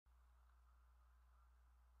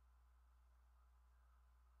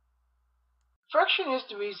Friction is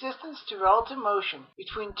the resistance to relative motion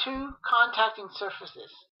between two contacting surfaces.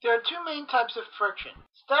 There are two main types of friction.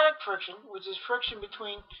 Static friction, which is friction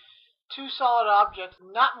between two solid objects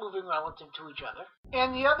not moving relative to each other.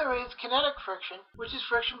 And the other is kinetic friction, which is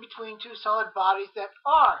friction between two solid bodies that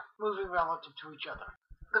are moving relative to each other.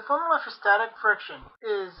 The formula for static friction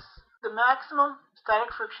is the maximum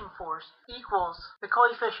static friction force equals the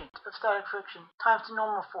coefficient of static friction times the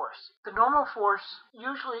normal force. The normal force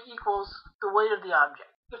usually equals the weight of the object.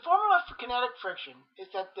 The formula for kinetic friction is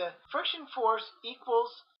that the friction force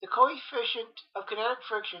equals the coefficient of kinetic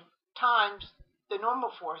friction times the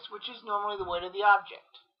normal force, which is normally the weight of the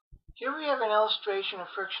object. Here we have an illustration of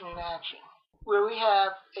friction in action, where we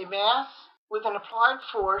have a mass with an applied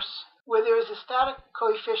force where there is a static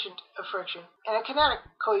coefficient of friction and a kinetic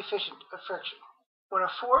coefficient of friction. When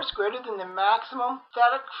a force greater than the maximum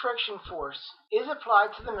static friction force is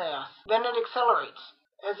applied to the mass, then it accelerates,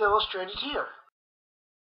 as illustrated here.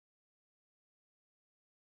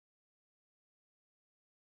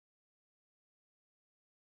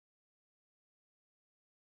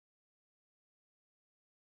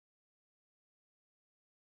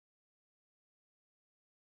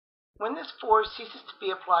 When this force ceases to be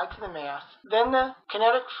applied to the mass, then the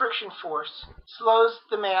kinetic friction force slows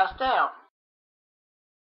the mass down.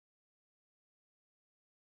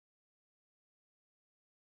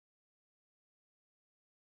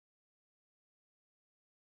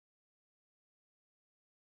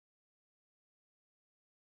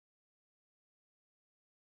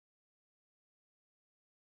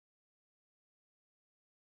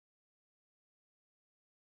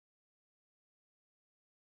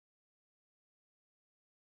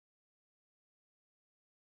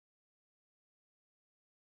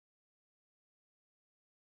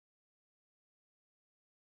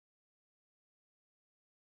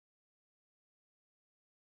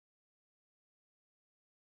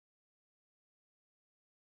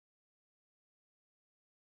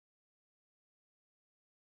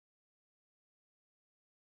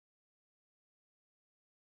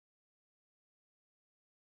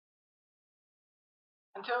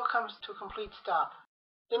 Until it comes to a complete stop.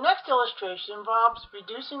 The next illustration involves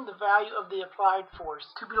reducing the value of the applied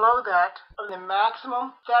force to below that of the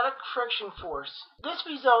maximum static friction force. This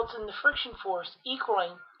results in the friction force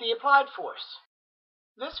equaling the applied force.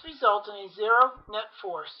 This results in a zero net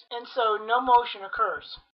force, and so no motion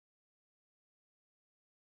occurs.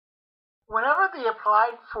 Whenever the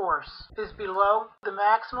applied force is below the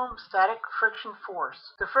maximum static friction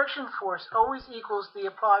force, the friction force always equals the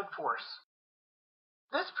applied force.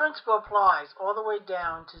 This principle applies all the way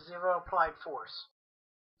down to zero applied force.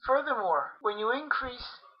 Furthermore, when you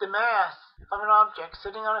increase the mass of an object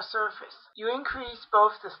sitting on a surface, you increase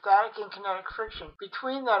both the static and kinetic friction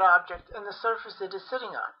between that object and the surface it is sitting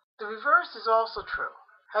on. The reverse is also true.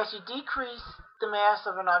 As you decrease the mass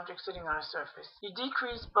of an object sitting on a surface, you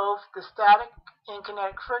decrease both the static and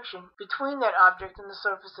kinetic friction between that object and the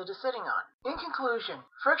surface it is sitting on. In conclusion,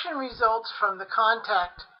 friction results from the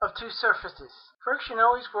contact of two surfaces. Friction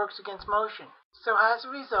always works against motion, so as a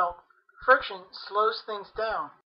result, friction slows things down.